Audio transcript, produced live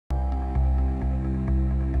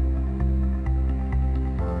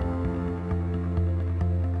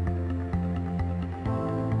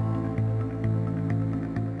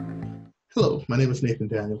Hello, my name is Nathan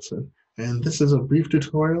Danielson, and this is a brief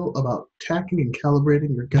tutorial about tacking and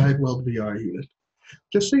calibrating your guideWELD VR unit.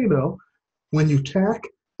 Just so you know, when you tack,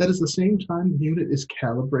 that is the same time the unit is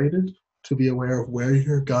calibrated to be aware of where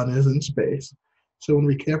your gun is in space. So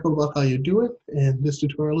be careful about how you do it, and this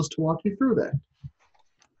tutorial is to walk you through that.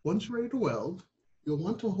 Once you're ready to weld, you'll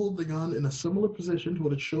want to hold the gun in a similar position to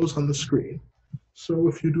what it shows on the screen. So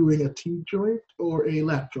if you're doing a T-joint or a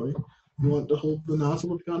lap joint, you want to hold the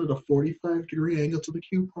nozzle of the gun at a 45-degree angle to the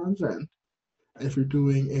coupons end. If you're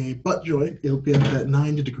doing a butt joint, it'll be at that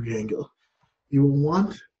 90-degree angle. You will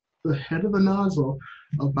want the head of the nozzle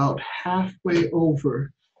about halfway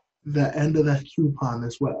over the end of that coupon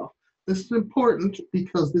as well. This is important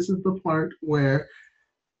because this is the part where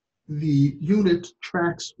the unit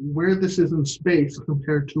tracks where this is in space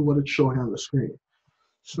compared to what it's showing on the screen.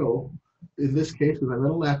 So in this case, with a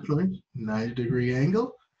little lap joint, 90-degree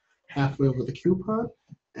angle, halfway over the coupon,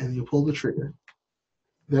 and you pull the trigger.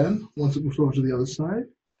 Then, once it moves over to the other side,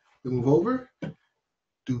 you move over,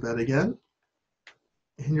 do that again,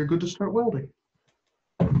 and you're good to start welding.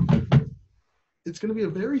 It's going to be a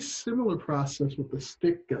very similar process with the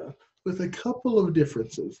stick gun, with a couple of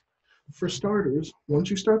differences. For starters, once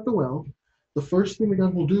you start the weld, the first thing the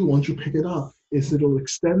gun will do once you pick it up is it'll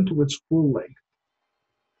extend to its full length.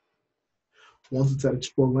 Once it's at its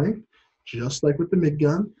full length, just like with the MIG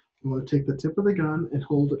gun, you want to take the tip of the gun and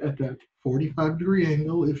hold it at that 45-degree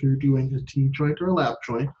angle if you're doing a T-joint or a lap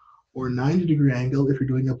joint, or 90-degree angle if you're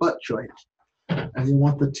doing a butt joint. And you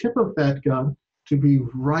want the tip of that gun to be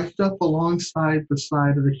right up alongside the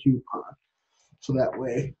side of the coupon. So that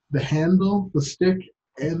way, the handle, the stick,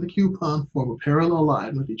 and the coupon form a parallel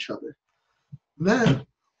line with each other. Then,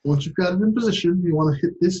 once you've got it in position, you want to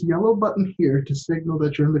hit this yellow button here to signal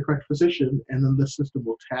that you're in the correct position, and then the system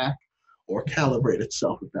will tack or calibrate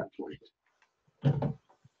itself at that point.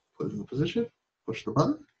 Put it in position, push the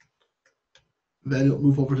button. Then you'll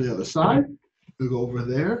move over to the other side. You'll go over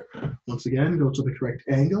there. Once again, go to the correct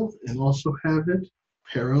angle and also have it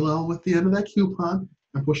parallel with the end of that coupon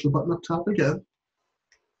and push the button up top again.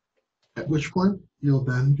 At which point, you'll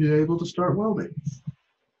then be able to start welding.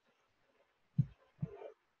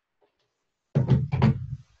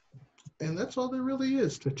 And that's all there really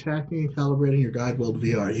is to tacking and calibrating your guideWELD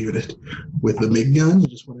VR unit. With the MIG gun, you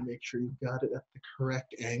just want to make sure you've got it at the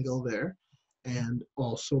correct angle there. And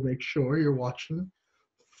also make sure you're watching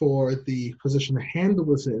for the position the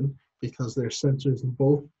handle is in, because there's sensors in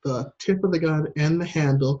both the tip of the gun and the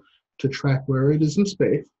handle to track where it is in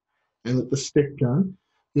space. And with the stick gun,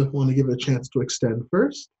 you'll want to give it a chance to extend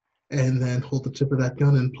first, and then hold the tip of that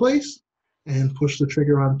gun in place and push the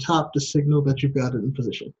trigger on top to signal that you've got it in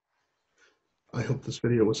position. I hope this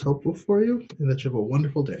video was helpful for you and that you have a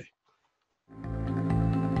wonderful day.